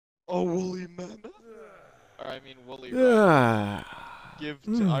Oh, woolly mammoth? I mean, woolly rhino.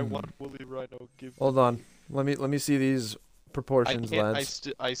 Yeah. I want woolly rhino. Give Hold to on. me. Let me see these I proportions, can't. lads.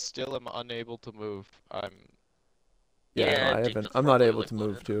 I still am unable to move. I'm. Yeah, no, Yeah, I James, haven't. that's I'm not probably able like to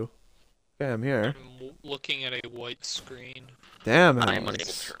move mine. too. Okay, I'm here. I'm looking at a white screen. Damn, I am unable to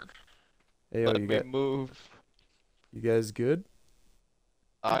Alex. turn. Hey, yo, Let me move. you guys good?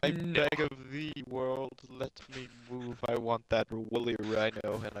 I No. beg of thee, world, let me move. I want that woolly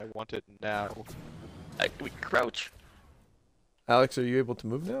rhino, and I want it now. We crouch. Alex, are you able to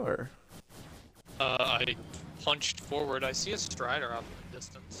move now, or? I punched forward. I see a strider off in the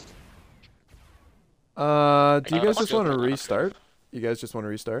distance. Do you guys let's just go want to for that. restart? You guys just want to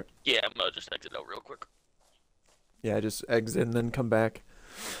restart? Yeah, I'm gonna just exit out real quick. Yeah, just exit and then come back.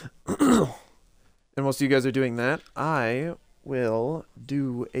 And whilst you guys are doing that, I will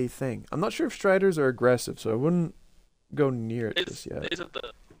do a thing. I'm not sure if striders are aggressive, so I wouldn't go near it just yet. Is it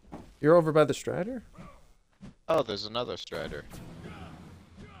the... You're over by the strider? Oh, there's another strider.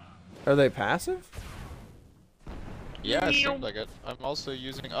 Are they passive? Yeah, it seems like it. I'm also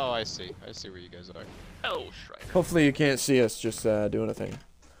using. Oh, I see. I see where you guys are. Oh, strider. Hopefully you can't see us just doing a thing.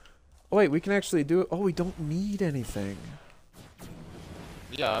 Oh wait, we can actually do it. Oh, we don't need anything.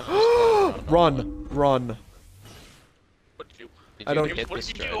 Yeah, I'm just going around. Run. What did you do? Did I you don't- hit What the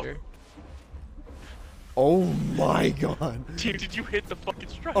did you do? strider? Oh my god. Dude, did you hit the fucking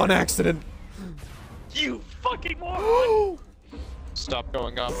strider? On accident. You fucking moron! Stop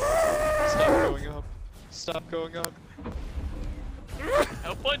going up. Stop going up. Stop going up.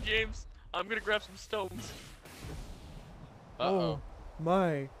 Have fun, James. I'm gonna grab some stones. Uh-oh.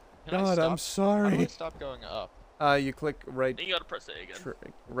 My Can I god, I'm stop? How do I sorry. stop going up? You click right Then you gotta press A again.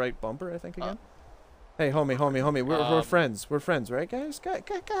 right bumper, I think again. Hey, homie, we're friends. We're friends, right, guys?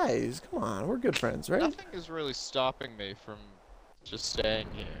 Guys, come on, we're good friends, right? Nothing is really stopping me from just staying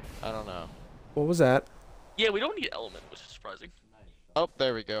here. I don't know. What was that? Yeah, we don't need element, which is surprising. Oh,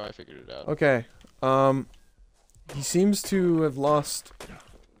 there we go. I figured it out. Okay. He seems to have lost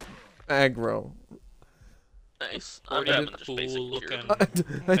aggro. Nice. I'm Pretty having just cool basic looking.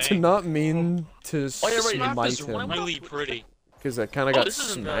 cheer. I did not mean to Oh, yeah, right, This map smite is him really pretty. because I kind of Oh, got this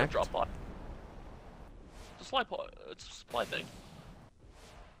isn't a smacked. drop pod. It's a supply pod. It's a supply thing.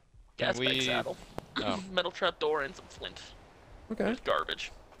 Gas we- bag saddle. Oh. Metal trap door and some flint. Okay. It's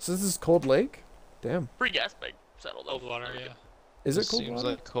garbage. So this is Cold Lake? Damn. Free gas bag saddle though. Cold water, There we yeah. go. Is it cold Seems water?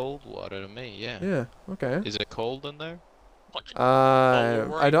 like cold water to me. Yeah. Yeah. Okay. Is it cold in there? Punch it. Well,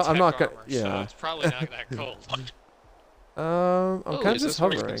 we're I in don't. I'm tech not gonna. armor, So Yeah. it's probably not that cold. I'm Oh, kind of is just this where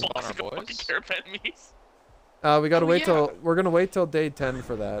we hovering. can spawn our Fucking boys? caravan me's. We gotta Oh, wait yeah. till. We're gonna wait till day 10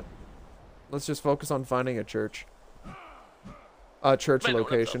 for that. Let's just focus on finding a church. Church Man,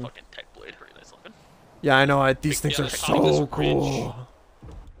 location. Fucking tech blade, pretty nice looking. Yeah, I know. These Big things are yellow top of this so ridge. cool.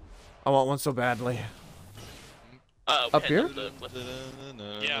 I want one so badly. Up head here? to the cliff.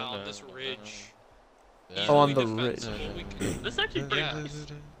 Yeah, on this ridge. Oh, on Easily the defensible, we can- This is actually pretty Yeah. nice.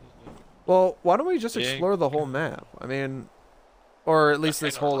 Well, why don't we just Yeah. explore the whole map? I mean, or at least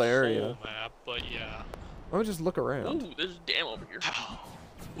this Kinda whole the area. whole map, but yeah. Why don't we just look around? Ooh, there's a dam over here.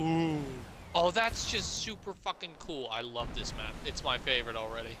 Ooh. Oh, that's just super fucking cool. I love this map. It's my favorite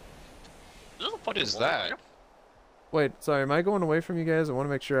already. This is a fucking is water that? right Wait, sorry. Am I going away from you guys? I want to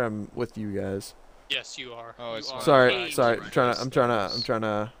make sure I'm with you guys. Yes, you are. Oh, You it's are not. Sorry, right. sorry. Right. I'm trying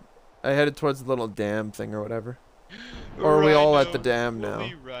to. I headed towards the little dam thing or whatever. Or are we all at the dam now?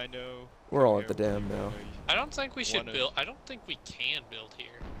 Woolly rhino. We're all at the Come here, dam woolly now. rhino. I don't think we should Wanna- build. I don't think we can build here.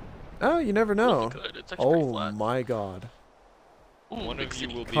 Oh, you never Well, know. we could. It's actually pretty Oh flat. my god. Ooh, One big of you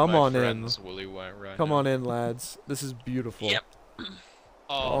city. will be Come my on in. friends, Woolly Rhino. Come on in, lads. This is beautiful. Yep.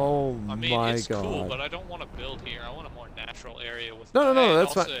 Oh I mean, my it's god. cool, but I don't want to build here. I want a more natural area with. No, and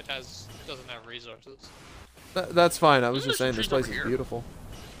that's also fine. It doesn't have resources. That's fine. I was Ooh, just there's saying this some trees place over is here. beautiful.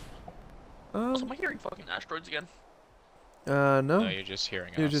 Also, am I hearing fucking asteroids again? No. No, you're just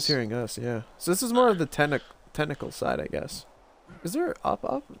hearing You're us. just hearing us, yeah. So this is more of the technical side, I guess. Is there up?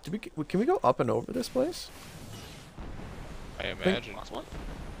 Can we go up and over this place? I imagine. Last one.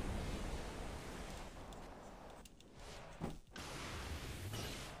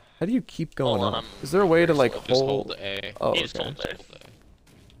 How do you keep going Hold on, up? I'm Is there a way to very like slow. Just hold? hold A. Oh, You just okay. hold A. Hold A.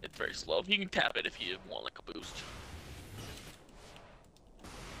 It's very slow. You can tap it if you want like a boost.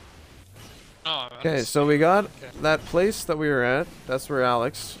 Oh, Okay, so we got that place that we were at. That's where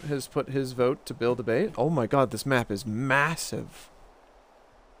Alex has put his vote to build a bait. Oh my god, this map is massive.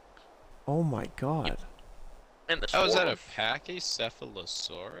 Oh my god. And the Oh, is that a swarm.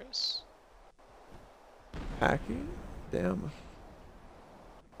 Pachycephalosaurus? Hacky? Damn.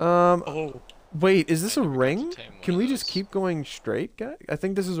 Oh, Wait, is this a never got to ring? tame one Can of we just those. keep going straight, guy? I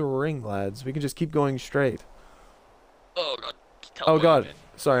think this is a ring, lads. We can just keep going straight. Oh god. Oh Teleport god. me.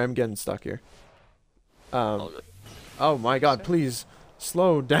 Sorry, I'm getting stuck here. Oh, good. Oh my god, please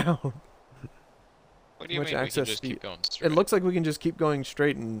slow down. What do you Much mean we access can just speed. keep going straight? It looks like we can just keep going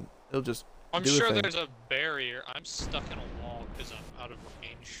straight and it'll just I'm do a sure thing. there's a barrier. I'm stuck in a wall because I'm out of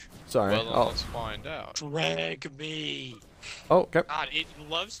range. Sorry. Well, then Oh. let's find out. Drag me. Oh, okay. God, it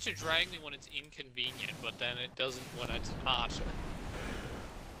loves to drag me when it's inconvenient, but then it doesn't when it's not.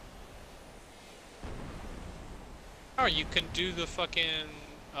 Oh, you can do the fucking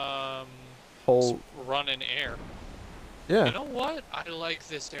Whole. run in air. Yeah. You know what? I like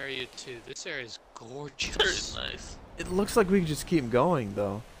this area too. This area is gorgeous. Very nice. It looks like we can just keep going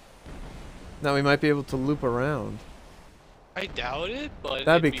though. Now we might be able to loop around. I doubt it, but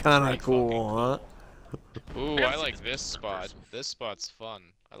That'd it'd be kind of pretty cool, huh? Ooh, gotta I see like this this in spot. person. This spot's fun.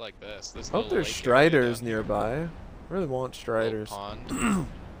 I like this. This I hope little there's lake area striders down here. nearby. I really want Little striders. pond.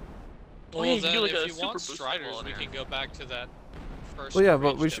 Well, yeah, you can then do, like, if a you super want boost striders, level in we there. can go back to that first. Well, yeah,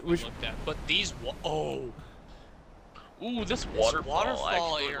 but bridge we that should- looked at. But these oh, Ooh, this this waterfall, I waterfall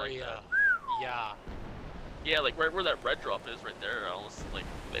actually like area. that. Yeah. Yeah, like right where that red drop is, right there. Almost like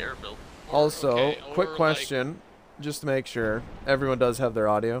there, built. Also, Okay, quick or, like- question, just to make sure everyone does have their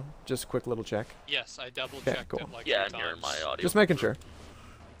audio. Just a quick little check. Yes, I double Okay, checked cool. it like Yeah, 3 near times. my audio. Just making sure.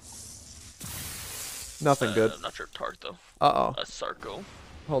 Nothing good. I'm not sure Tart though. Uh oh. Sarko.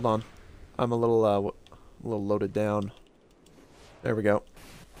 Hold on. I'm a little loaded down. There we go.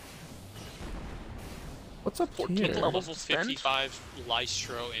 What's up 14 here? level. Levels will spend? 55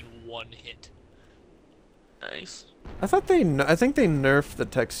 Lystro in 1 hit. Nice. I thought I think they nerfed the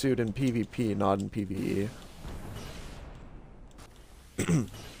tech suit in PvP, not in PvE.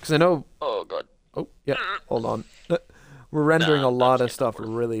 Because I know. Oh god. Oh yeah. Hold on. We're rendering Nah, a lot that's of stuff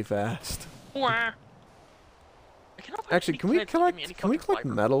getting really fast. I cannot find Actually, any can we plants to give me any collect? Can we fucking collect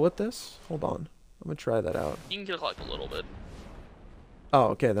fiber. metal with this? Hold on. I'm gonna try that out. You can collect a little bit. Oh,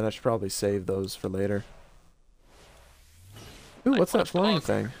 okay. Then I should probably save those for later. Ooh, I what's that punched flying dog.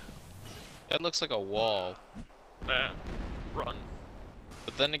 thing? That looks like a wall. Run.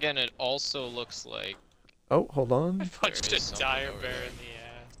 But then again, it also looks like Oh, hold I on. punched There a is something dire over bear there. in the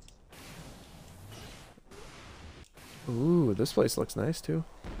ass. Ooh, this place looks nice too.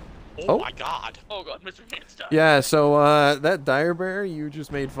 Oh, Oh. my god. Oh god, Mr. Hands died. Yeah, so that dire bear you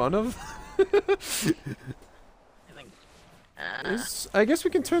just made fun of. I think. I guess we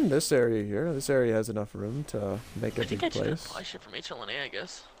can turn this area here. This area has enough room to make a I think big I should place. apply shit from HLNA, I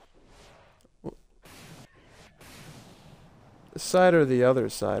guess. This side or the other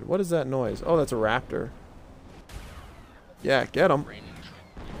side? What is that noise? Oh, that's a raptor. Yeah, get him. Cringe.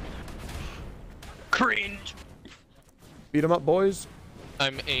 Cringe. Beat him up, boys.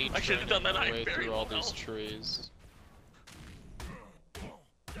 I'm A I should've done that my iron way very through all well. these trees.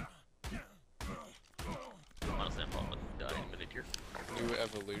 Honestly, I'm probably gonna die in a minute here. New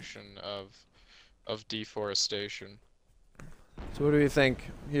evolution of deforestation. So what do you think?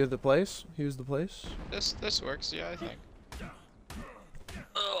 Here's the place? Here's the place? This works, yeah, I think.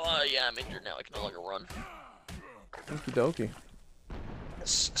 Oh, yeah, I'm injured now. I can no longer run. Okie dokie.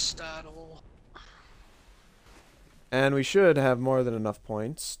 Startle. And we should have more than enough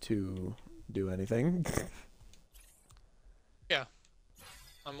points to do anything.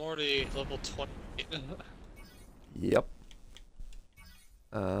 I'm already level 20. Yep.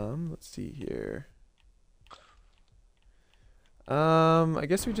 Let's see here. I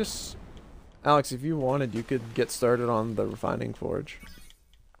guess we just... Alex, if you wanted, you could get started on the refining forge.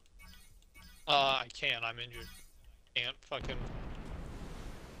 I can't. I'm injured. Can't fucking.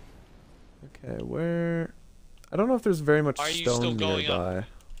 Okay, where... I don't know if there's very much Are you stone still going up? nearby.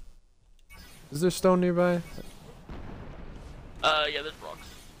 Is there stone nearby? Yeah, there's rocks.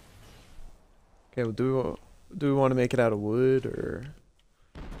 Okay, well, do we want to make it out of wood, or...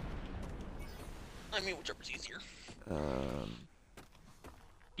 I mean, whichever's easier. Um,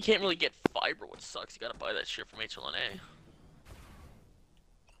 You can't really get fiber, which sucks. You gotta buy that shit from HLNA.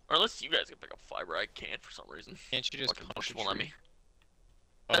 Or unless you guys can pick up fiber, I can't for some reason. Can't you just Fucking punch bush a won't let tree? me.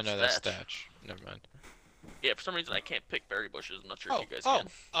 Oh That's no, that's thatch. thatch. Never mind. Yeah, for some reason I can't pick berry bushes. I'm not sure if you guys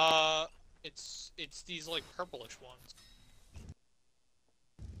can. It's these like purplish ones.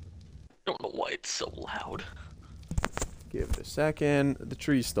 Don't know why it's so loud. give it a second. The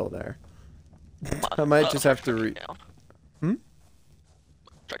tree's still there. I might just have to try re... cutting it down. Hmm?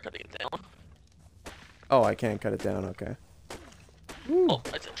 Try cutting it down. Oh, I can't cut it down, okay. Ooh. Oh,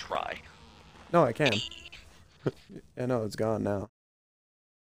 I said try. No, I can. Yeah, no, it's gone now.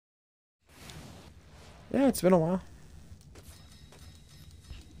 Yeah, it's been a while.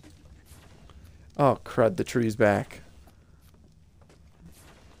 Oh, crud, the tree's back.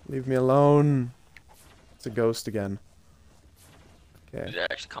 Leave me alone. It's a ghost again. Did Okay. it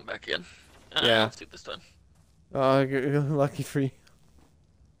actually come back again? Yeah. Let's see this time. Oh, lucky for you.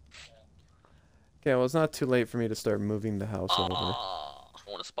 Okay, well, it's not too late for me to start moving the house over. I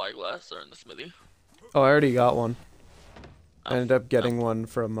want a spyglass. They're in the smithy. Oh, I already got one. I Oh, ended up getting one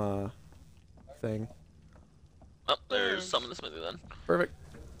from, thing. Oh, there's some in the smithy then. Perfect.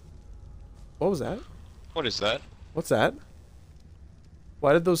 What was that? What is that? What's that?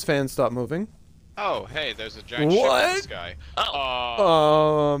 Why did those fans stop moving? Oh, hey, there's a giant ship in What? the sky.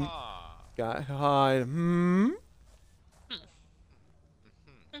 Oh. Got hide.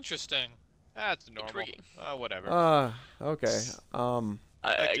 Interesting. That's normal. Intriguing. Whatever. Okay. I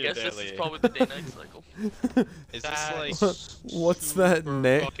Back to your guess this is daily. probably the day-night cycle. Is this like... What's that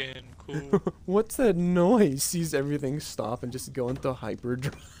super fucking cool. What's that noise? Sees everything stop and just go into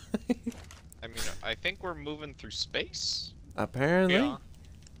hyperdrive. I mean, I think we're moving through space? Apparently.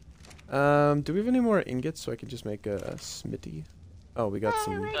 Yeah. Do we have any more ingots so I can just make a smithy? Oh, we got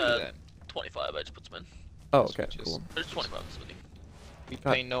some. Then. 25, I just put some in. Oh, okay, switches. cool. There's 25 in the smithy. We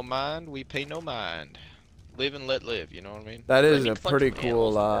pay no mind, we pay no mind. Live and let live, you know what I mean? That I is need a to find pretty some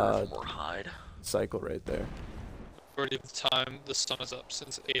cool animals and more hide. cycle right there. Majority of the time, the sun is up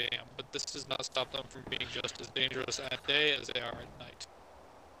since 8 a.m., but this does not stop them from being just as dangerous at day as they are at night.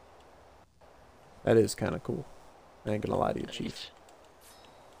 That is kind of cool. I ain't gonna lie to you, Chief.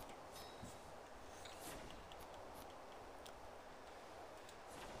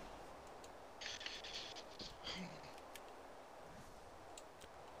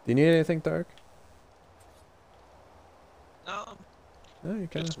 Do you need anything, Dark? No, No, you're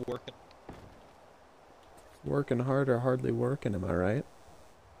kind just of working. working hard or hardly working, am I right?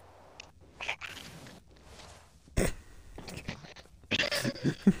 God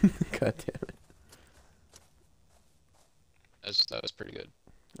damn it. That was pretty good.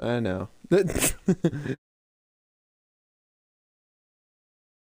 I know.